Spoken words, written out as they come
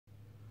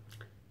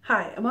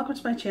Hi, and welcome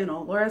to my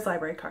channel, Laura's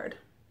Library Card.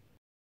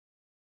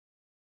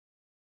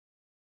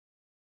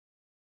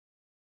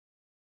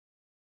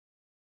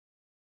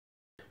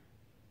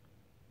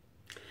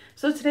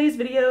 So today's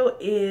video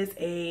is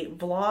a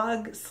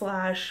vlog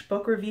slash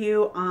book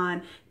review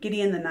on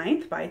Gideon the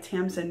Ninth by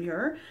Tamsyn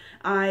Muir.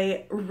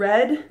 I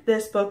read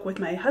this book with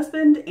my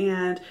husband,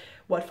 and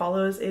what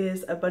follows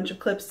is a bunch of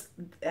clips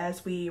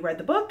as we read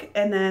the book,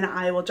 and then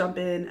I will jump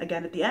in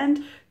again at the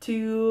end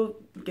to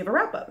give a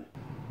wrap up.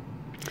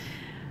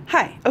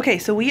 Hi. Okay,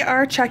 so we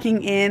are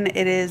checking in.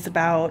 It is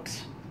about,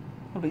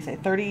 what do we say,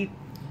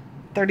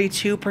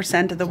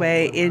 32% of the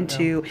way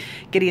into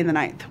Gideon the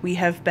Ninth.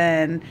 I've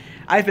been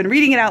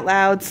reading it out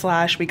loud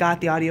 / we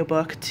got the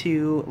audiobook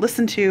to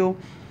listen to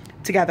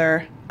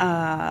together,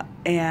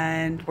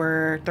 and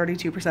we're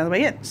 32% of the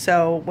way in.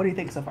 So what do you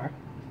think so far?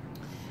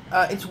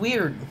 It's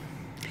weird.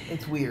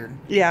 It's weird.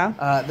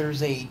 Yeah.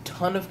 There's a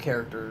ton of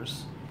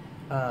characters.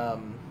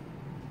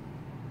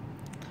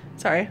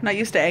 Sorry, not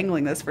used to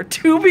angling this for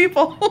two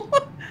people.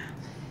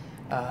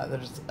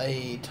 There's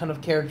a ton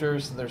of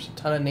characters, there's a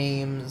ton of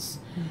names,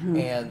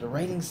 and the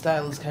writing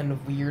style is kind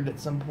of weird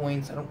at some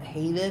points. I don't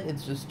hate it,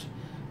 it's just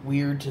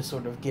weird to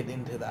sort of get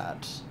into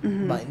that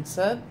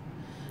mindset.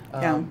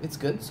 It's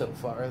good so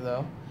far,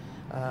 though.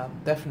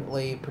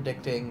 Definitely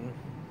predicting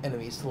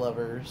enemies to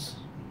lovers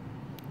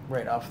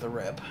right off the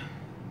rip.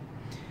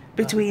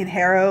 Between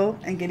Harrow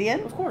and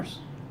Gideon? Of course.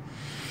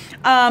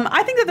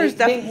 I think that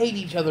they hate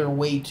each other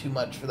way too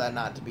much for that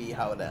not to be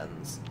how it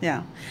ends.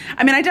 Yeah.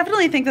 I mean, I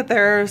definitely think that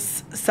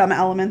there's some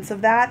elements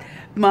of that.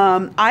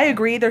 I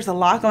agree there's a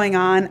lot going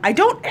on. I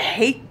don't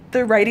hate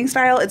the writing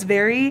style. It's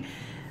very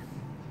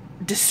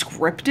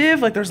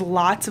descriptive. Like, there's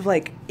lots of,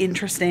 like,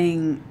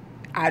 interesting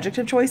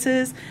adjective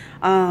choices.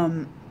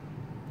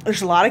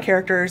 There's a lot of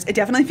characters. It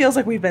definitely feels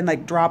like we've been,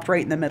 like, dropped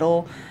right in the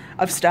middle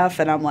of stuff,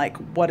 and I'm like,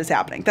 what is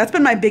happening? That's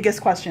been my biggest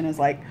question is,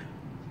 like,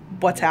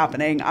 what's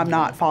happening? I'm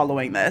not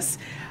following this.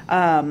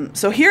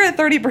 So here at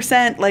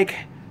 30%, like,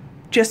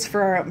 just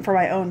for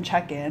my own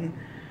check-in,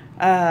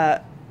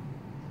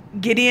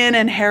 Gideon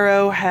and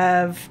Harrow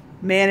have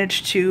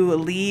managed to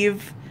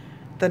leave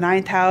the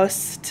ninth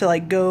house to,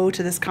 like, go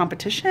to this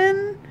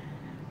competition.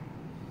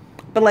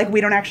 But, like,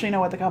 we don't actually know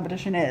what the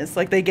competition is.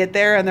 Like, they get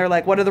there and they're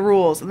like, what are the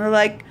rules? And they're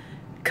like,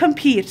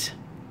 compete.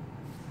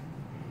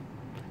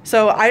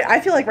 So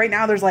I feel like right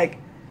now there's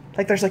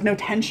there's no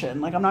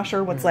tension. Like, I'm not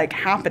sure what's like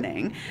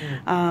happening.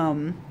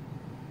 So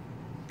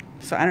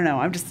I don't know.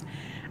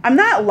 I'm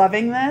not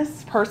loving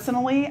this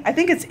personally. I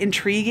think it's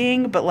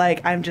intriguing, but like,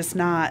 it's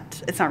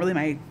not really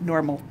my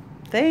normal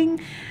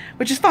thing,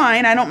 which is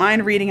fine. I don't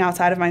mind reading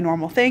outside of my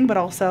normal thing, but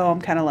also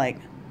I'm kind of like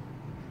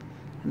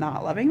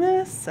not loving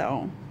this.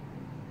 So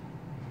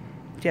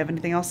do you have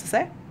anything else to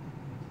say?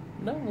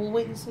 No, we'll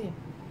wait and see.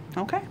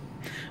 Okay.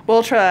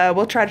 We'll try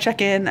to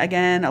check in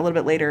again a little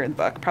bit later in the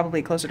book,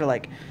 probably closer to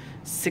like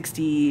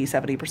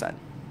 60-70%.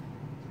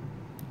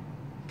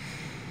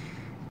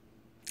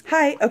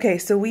 Hi. Okay,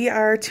 so we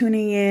are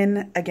tuning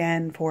in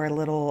again for a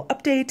little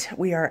update.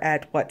 We are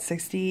at what,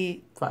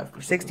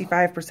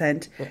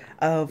 65%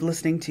 of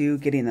listening to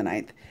Gideon the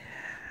Ninth.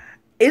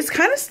 It's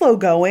kind of slow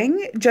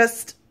going.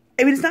 It's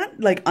not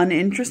like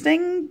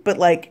uninteresting, but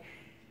like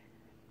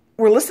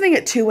we're listening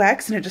at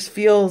 2x and it just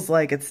feels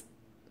like it's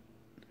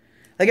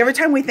like every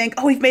time we think,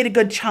 oh, we've made a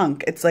good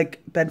chunk, it's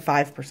like been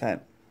 5%.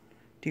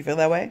 Do you feel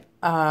that way?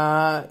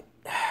 I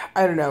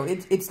don't know.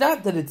 It's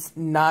not that it's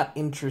not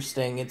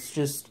interesting. It's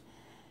just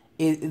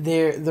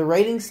the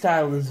writing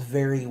style is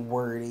very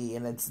wordy,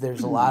 and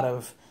there's a lot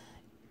of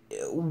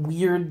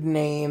weird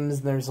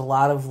names. There's a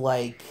lot of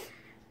like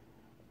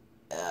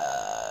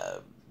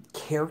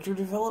character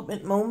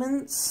development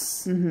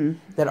moments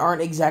that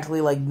aren't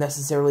exactly like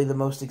necessarily the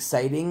most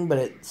exciting, but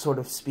it sort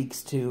of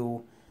speaks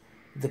to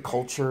the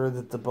culture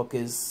that the book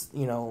is,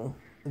 the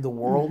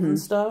world and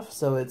stuff.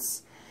 So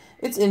it's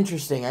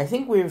interesting. I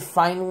think we're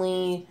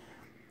finally,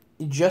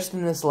 just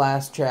in this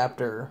last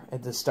chapter,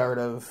 at the start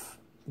of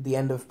the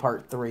end of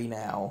part 3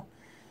 now,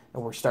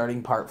 and we're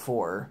starting part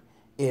 4,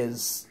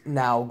 is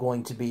now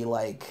going to be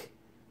like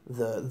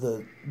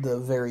the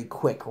very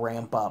quick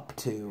ramp up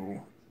to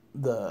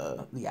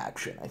the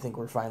action. I think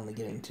we're finally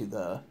getting to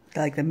the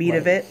meat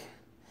of it.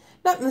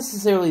 Not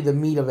necessarily the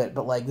meat of it,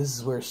 but like this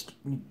is where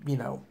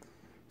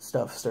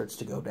stuff starts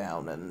to go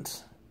down and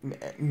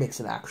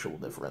makes an actual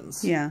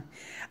difference. Yeah.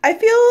 I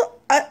feel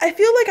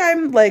like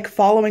I'm like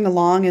following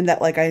along in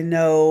that, like, I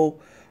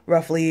know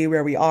roughly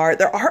where we are.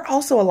 There are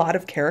also a lot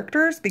of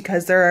characters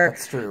because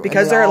That's true. They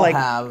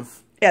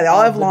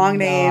all have long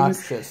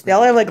names. They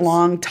all have like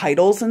long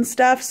titles and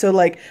stuff. So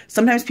like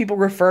sometimes people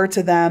refer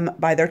to them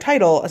by their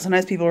title, and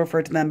sometimes people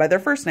refer to them by their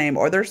first name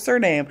or their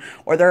surname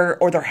or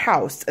their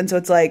house. And so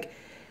it's like,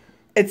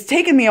 it's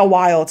taken me a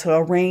while to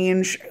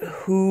arrange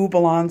who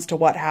belongs to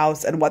what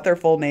house and what their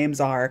full names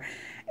are.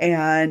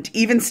 And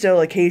even still,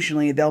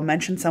 occasionally, they'll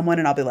mention someone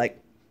and I'll be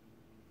like,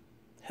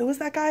 who was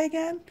that guy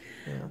again?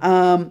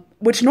 Yeah.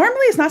 Which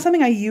normally is not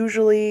something I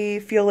usually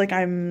feel like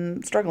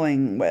I'm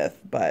struggling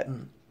with. But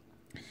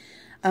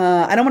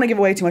I don't want to give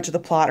away too much of the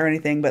plot or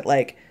anything. But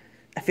like,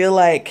 I feel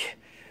like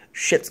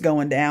shit's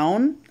going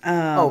down.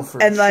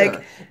 For and sure.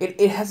 like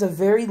it has a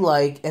very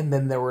and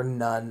then there were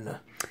none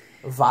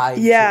vibe.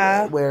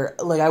 Yeah. To it, where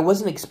I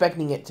wasn't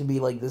expecting it to be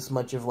this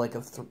much of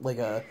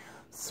a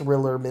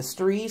thriller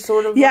mystery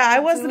sort of. Yeah, I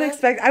was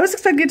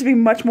expecting it to be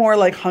much more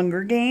like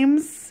Hunger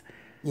Games.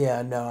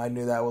 Yeah, no, I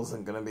knew that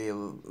wasn't going to be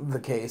the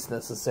case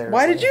necessarily.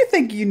 Why did you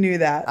think you knew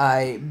that?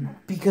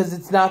 Because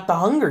it's not the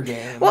Hunger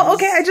Games. Well,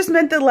 okay, I just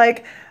meant that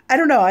I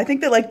don't know. I think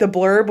that the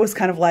blurb was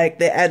kind of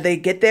they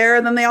get there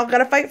and then they all got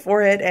to fight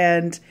for it,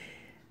 and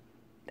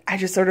I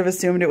just sort of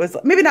assumed it was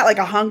maybe not like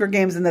a Hunger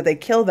Games in that they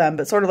kill them,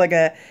 but sort of like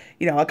a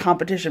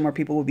competition where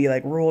people would be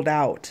ruled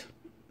out.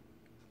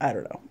 I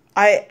don't know.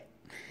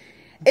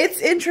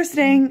 It's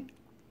interesting.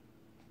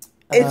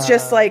 It's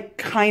just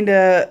kind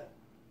of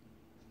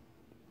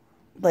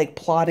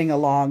plodding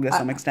along to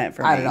some extent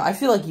for me. I don't know. I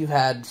feel like you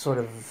had sort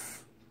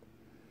of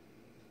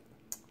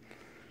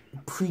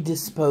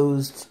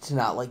predisposed to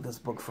not like this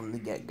book from the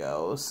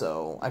get-go,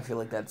 so I feel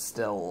like that's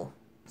still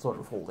sort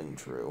of holding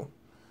true.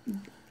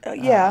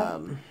 Yeah.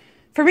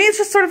 For me, it's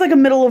just sort of a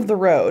middle of the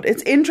road.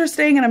 It's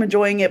interesting and I'm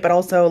enjoying it, but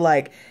also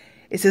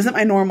this isn't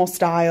my normal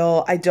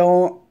style. I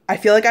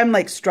feel like I'm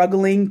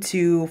struggling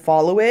to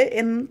follow it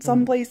in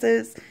some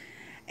places.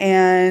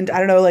 And I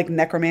don't know,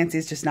 necromancy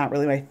is just not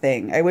really my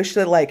thing. I wish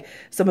that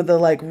some of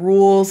the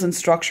rules and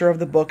structure of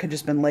the book had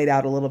just been laid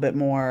out a little bit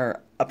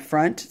more up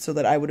front so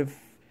that I would have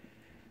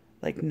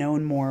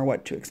known more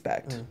what to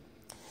expect.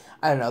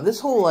 I don't know. This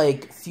whole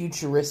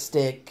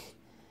futuristic,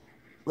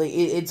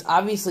 it's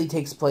obviously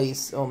takes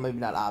place, well, maybe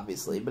not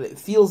obviously, but it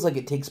feels like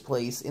it takes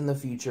place in the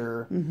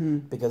future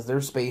because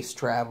there's space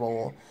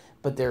travel,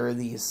 but there are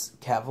these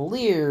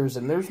cavaliers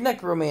and there's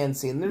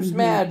necromancy and there's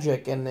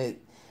magic, and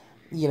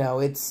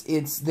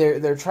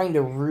they're trying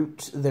to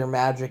root their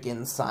magic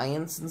in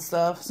science and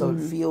stuff, so it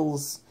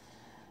feels,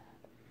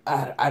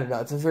 I don't know,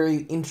 it's a very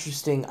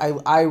interesting,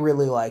 I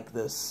really like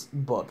this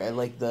book. I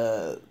like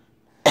the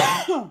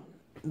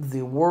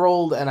the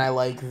world, and I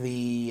like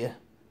the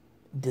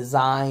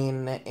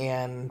design,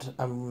 and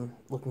I'm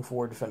looking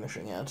forward to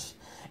finishing it.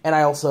 And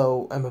I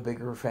also am a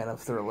bigger fan of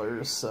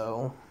thrillers,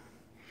 so...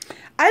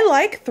 I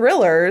like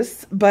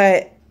thrillers,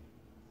 but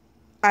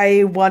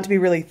I want to be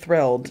really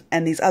thrilled,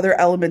 and these other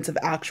elements of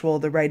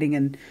the writing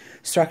and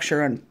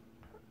structure, and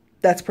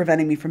that's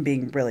preventing me from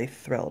being really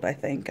thrilled, I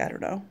think. I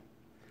don't know.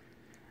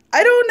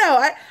 I don't know.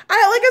 I like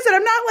I said,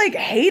 I'm not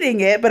hating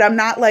it, but I'm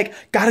not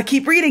gotta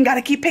keep reading,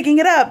 gotta keep picking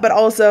it up, but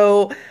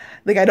also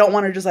I don't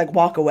want to just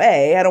walk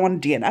away. I don't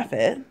want to DNF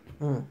it.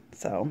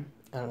 So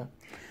I don't know.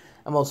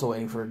 I'm also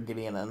waiting for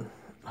Gideon and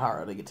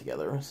Hara to get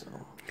together, so.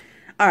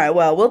 All right,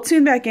 well, we'll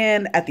tune back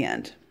in at the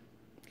end.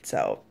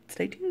 So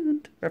stay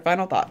tuned for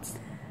final thoughts.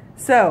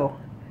 So,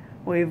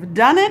 we've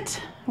done it.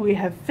 We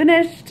have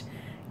finished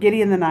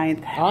Gideon the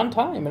Ninth. On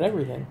time and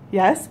everything.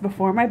 Yes,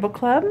 before my book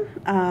club.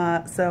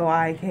 So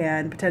I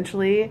can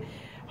potentially,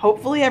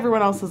 hopefully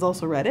everyone else has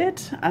also read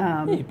it.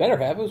 Yeah, you better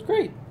have. It was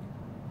great.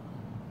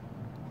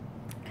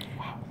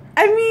 Wow.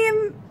 I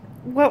mean,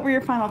 what were your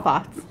final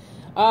thoughts?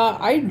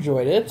 I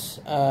enjoyed it.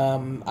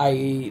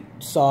 I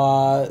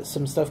saw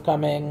some stuff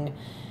coming.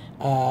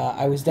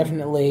 I was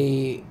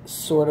definitely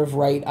sort of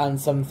right on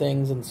some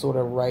things and sort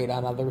of right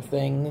on other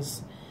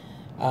things.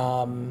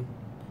 I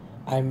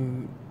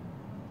don't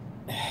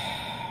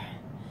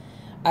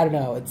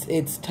know.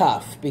 It's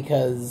tough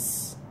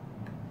because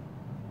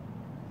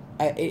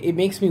it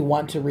makes me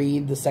want to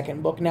read the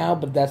second book now,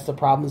 but that's the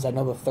problem is I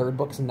know the third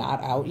book's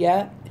not out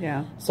yet.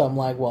 Yeah. So I'm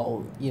like,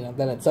 well,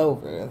 then it's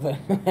over.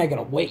 Then I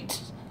gotta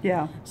wait.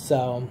 Yeah.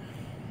 So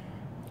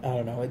I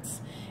don't know.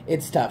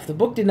 It's tough. The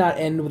book did not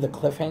end with a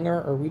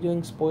cliffhanger. Are we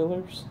doing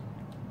spoilers?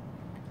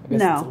 I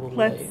guess it's a little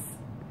late.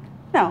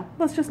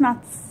 Let's just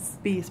not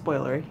be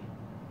spoilery.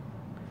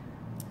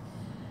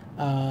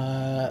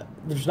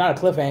 There's not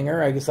a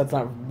cliffhanger. I guess that's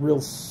not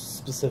real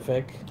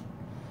specific.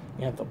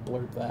 You have to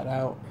blurt that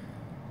out.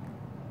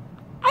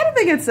 I don't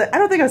think it's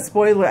a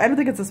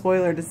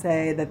spoiler to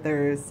say that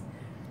there's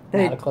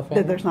not a cliffhanger.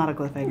 That there's not a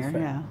cliffhanger.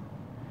 Yeah.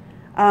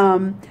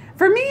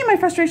 For me, my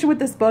frustration with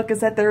this book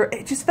is that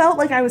it just felt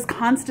like I was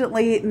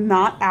constantly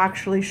not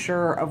actually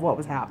sure of what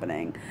was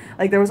happening.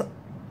 There was,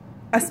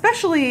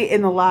 especially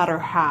in the latter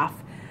half,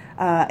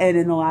 and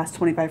in the last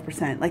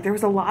 25%, there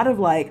was a lot of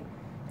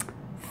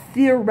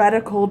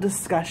theoretical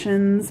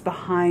discussions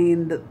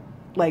behind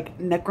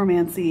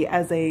necromancy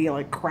as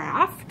a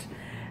craft,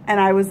 and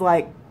I was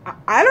I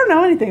don't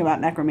know anything about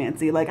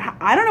necromancy.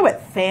 I don't know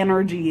what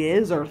thanurgy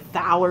is or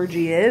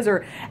thalargy is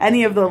or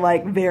any of the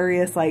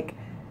various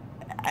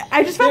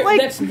I just felt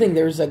that's the thing.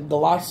 There's a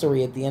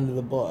glossary at the end of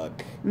the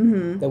book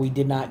that we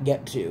did not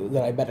get to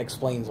that I bet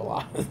explains a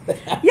lot of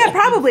that. Yeah,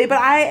 probably. But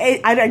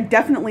I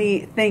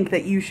definitely think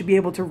that you should be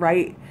able to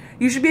write.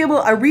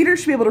 A reader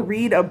should be able to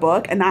read a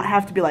book and not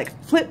have to be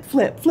flip,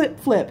 flip, flip,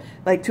 flip,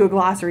 to a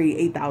glossary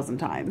 8,000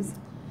 times.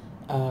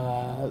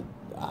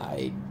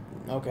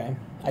 Okay.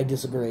 I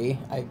disagree.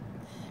 I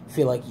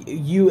feel like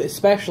you,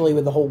 especially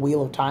with the whole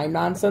Wheel of Time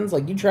nonsense,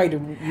 you tried to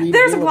read...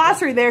 There's a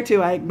glossary there,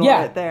 too. I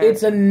ignored it there.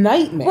 It's a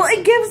nightmare. Well,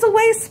 it gives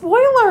away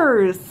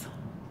spoilers.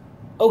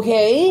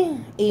 Okay,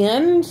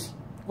 and,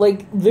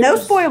 like, no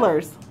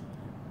spoilers.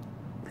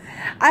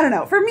 I don't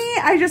know. For me,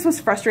 I just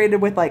was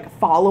frustrated with, like,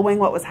 following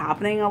what was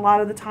happening a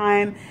lot of the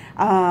time.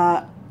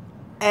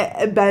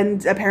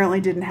 Ben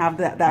apparently didn't have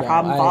that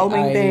problem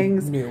following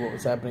things. I knew what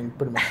was happening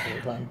pretty much the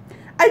whole time.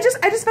 I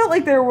just felt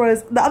like there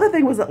was... The other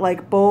thing was that,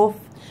 like, both...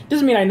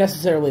 Doesn't mean I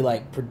necessarily,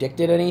 like,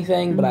 predicted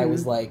anything, but I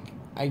was, like...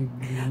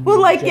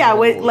 Well, like, yeah,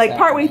 like,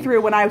 partway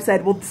through when I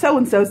said, well,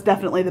 so-and-so's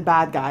definitely the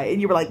bad guy,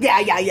 and you were like,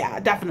 yeah,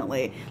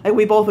 definitely. Like,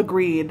 we both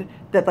agreed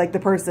that, like, the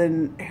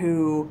person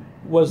who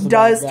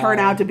does turn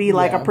out to be,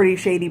 like, a pretty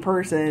shady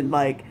person,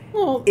 like,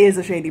 is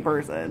a shady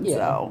person,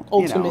 so,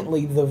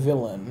 ultimately the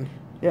villain.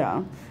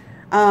 Yeah.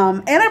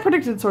 And I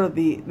predicted sort of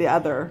the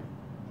other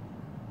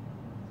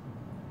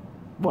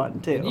one,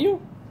 too. Did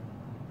you?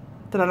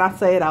 Did I not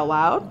say it out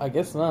loud? I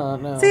guess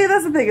not, no. See,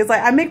 that's the thing. It's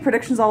like, I make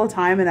predictions all the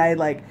time, and I,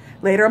 like,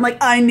 later I'm like,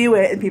 I knew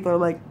it. And people are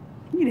like,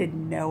 you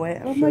didn't know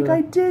it. And I'm like,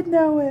 I did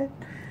know it.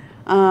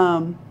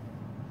 But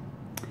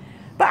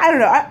I don't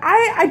know.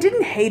 I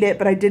didn't hate it,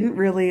 but I didn't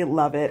really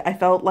love it. I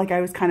felt like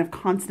I was kind of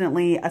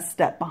constantly a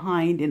step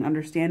behind in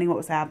understanding what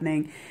was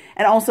happening.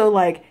 And also,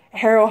 like,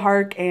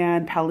 Harrowhark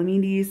and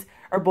Palamedes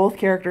are both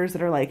characters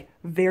that are, like,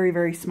 very,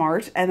 very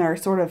smart, and are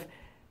sort of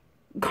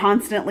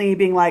constantly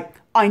being like,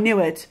 I knew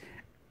it.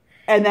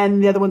 And then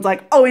the other one's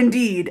like, oh,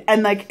 indeed.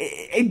 And, like,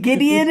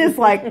 Gideon is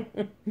like,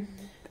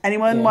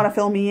 anyone want to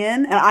fill me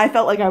in? And I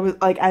felt like I was,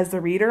 like, as the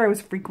reader, I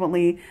was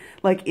frequently,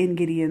 like, in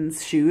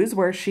Gideon's shoes,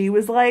 where she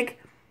was like,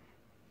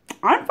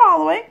 I'm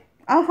following.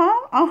 And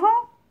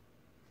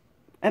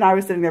I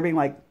was sitting there being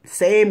like,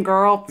 same,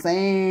 girl,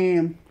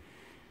 same.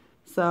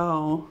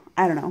 So,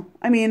 I don't know.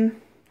 I mean,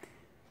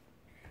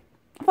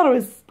 I thought it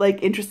was,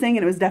 like, interesting,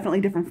 and it was definitely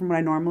different from what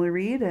I normally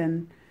read.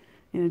 And,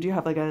 you know, do you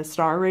have, like, a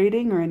star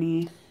rating or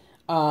any...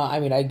 I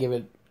mean, I'd give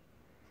it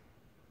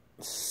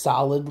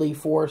solidly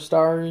 4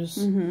 stars.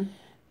 Mm-hmm.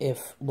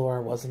 If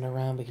Laura wasn't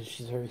around, because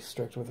she's very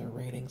strict with her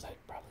ratings, I'd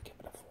probably give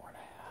it a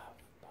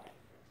 4.5.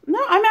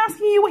 No, I'm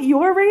asking you what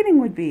your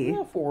rating would be.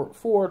 Yeah, 4 to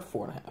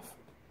 4.5.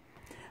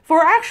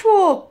 For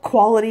actual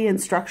quality and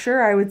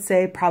structure, I would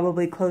say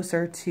probably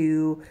closer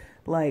to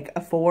like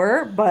a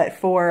 4. But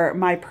for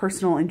my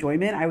personal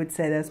enjoyment, I would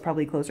say that's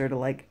probably closer to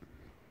like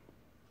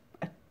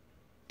a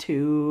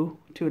 2,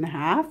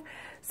 2.5.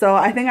 So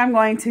I think I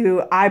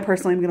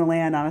personally am going to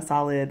land on a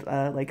solid,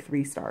 like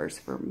 3 stars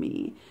for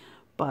me.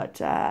 But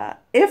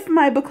if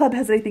my book club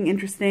has anything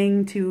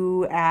interesting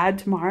to add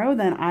tomorrow,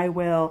 then I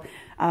will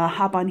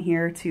hop on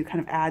here to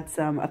kind of add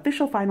some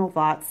official final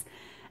thoughts.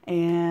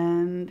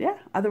 And yeah,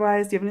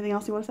 otherwise, do you have anything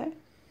else you want to say?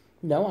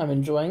 No, I'm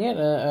enjoying it.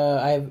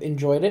 I've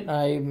enjoyed it.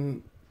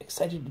 I'm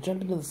excited to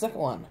jump into the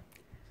second one.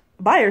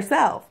 By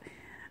yourself.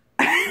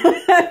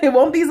 It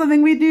won't be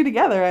something we do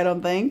together, I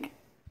don't think.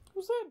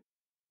 Who's that?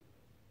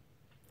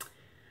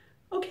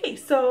 Okay,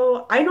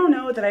 so I don't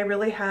know that I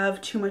really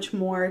have too much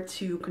more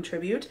to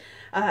contribute.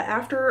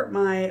 After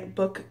my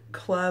book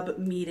club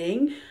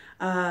meeting,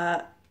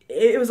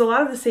 it was a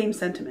lot of the same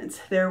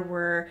sentiments. There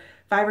were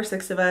 5 or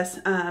 6 of us,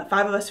 5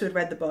 of us who had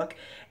read the book,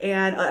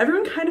 and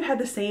everyone kind of had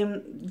the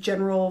same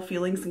general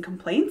feelings and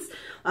complaints.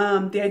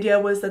 The idea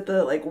was that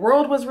the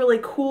world was really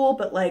cool,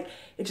 but like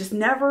it just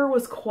never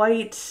was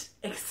quite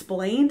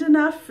explained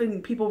enough,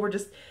 and people were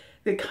just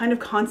kind of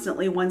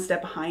constantly one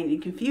step behind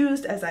and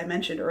confused, as I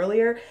mentioned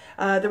earlier.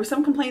 There were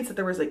some complaints that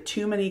there was like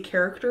too many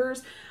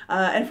characters.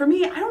 And for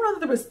me, I don't know that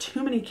there was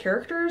too many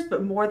characters,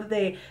 but more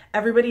that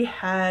everybody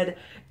had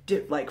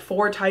like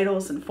 4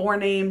 titles and 4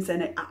 names.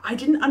 And I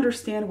didn't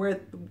understand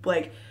where,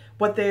 like,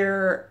 what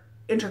their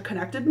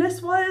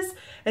interconnectedness was.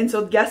 And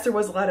so yes, there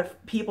was a lot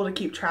of people to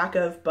keep track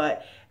of,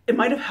 but it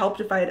might have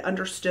helped if I had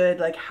understood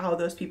like how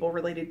those people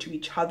related to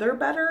each other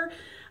better.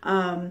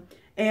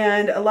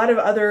 And a lot of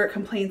other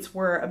complaints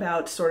were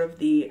about sort of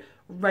the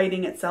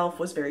writing itself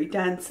was very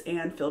dense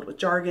and filled with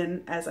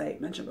jargon, as I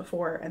mentioned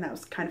before, and that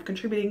was kind of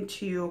contributing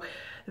to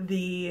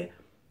the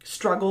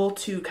struggle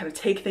to kind of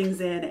take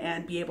things in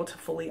and be able to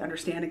fully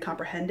understand and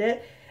comprehend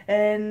it.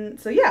 And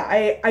so yeah,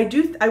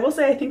 I will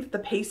say I think that the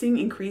pacing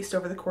increased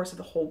over the course of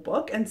the whole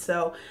book, and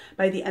so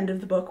by the end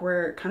of the book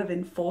we're kind of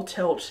in full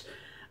tilt,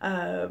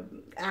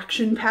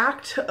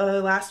 action-packed,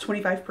 last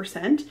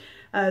 25%.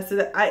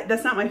 So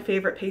that's not my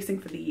favorite pacing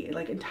for the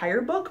entire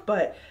book,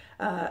 but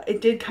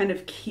it did kind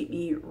of keep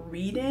me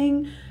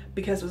reading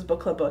because it was a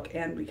book club book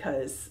and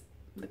because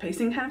the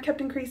pacing kind of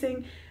kept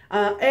increasing.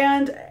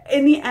 And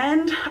in the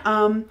end,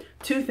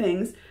 2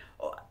 things.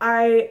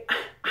 I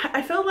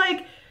felt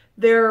like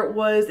there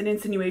was an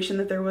insinuation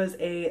that there was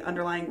a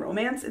underlying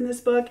romance in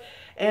this book,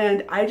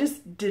 and I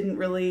just didn't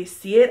really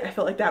see it. I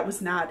felt like that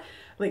was not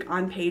like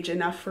on page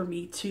enough for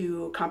me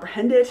to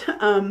comprehend it.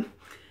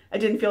 I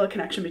didn't feel a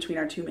connection between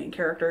our 2 main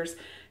characters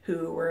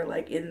who were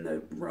like in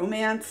the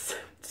romance.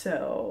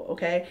 So,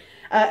 okay.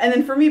 And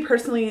then for me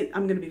personally,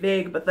 I'm going to be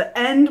vague, but the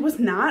end was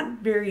not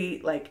very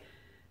like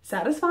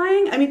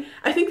satisfying. I mean,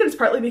 I think that it's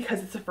partly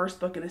because it's the first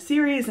book in a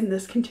series and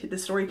the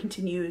story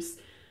continues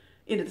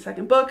into the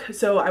second book.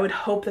 So I would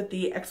hope that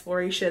the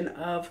exploration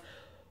of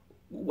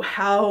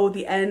how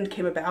the end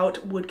came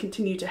about would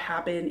continue to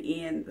happen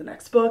in the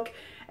next book.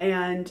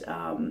 And,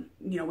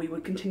 you know, we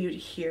would continue to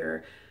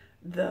hear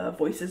the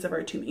voices of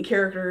our two main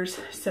characters.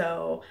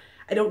 So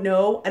I don't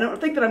know. I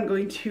don't think that I'm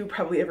going to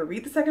probably ever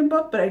read the second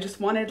book, but I just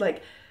wanted,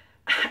 like,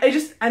 I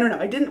don't know.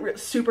 I didn't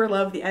super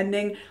love the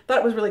ending. Thought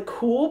it was really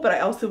cool, but I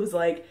also was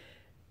like,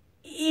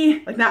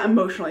 like not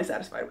emotionally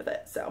satisfied with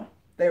it. So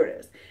there it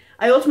is.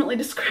 I ultimately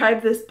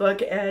described this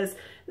book as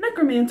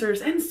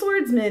necromancers and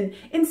swordsmen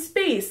in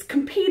space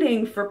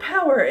competing for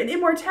power and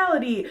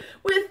immortality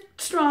with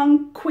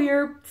strong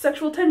queer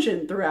sexual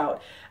tension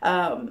throughout.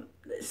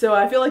 So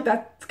I feel like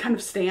that kind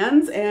of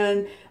stands,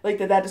 and like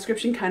that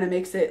description kind of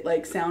makes it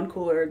like sound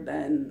cooler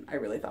than I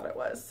really thought it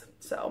was.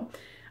 So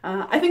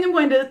I think I'm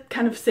going to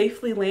kind of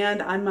safely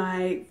land on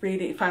my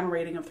final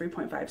rating of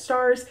 3.5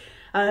 stars.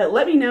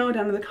 Let me know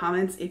down in the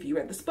comments if you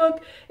read this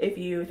book, if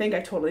you think I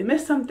totally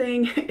missed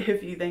something,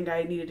 if you think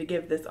I needed to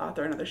give this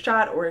author another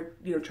shot or,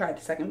 you know, try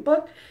the second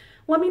book.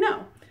 Let me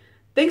know.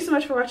 Thanks so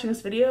much for watching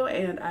this video,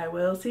 and I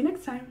will see you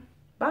next time.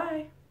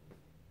 Bye!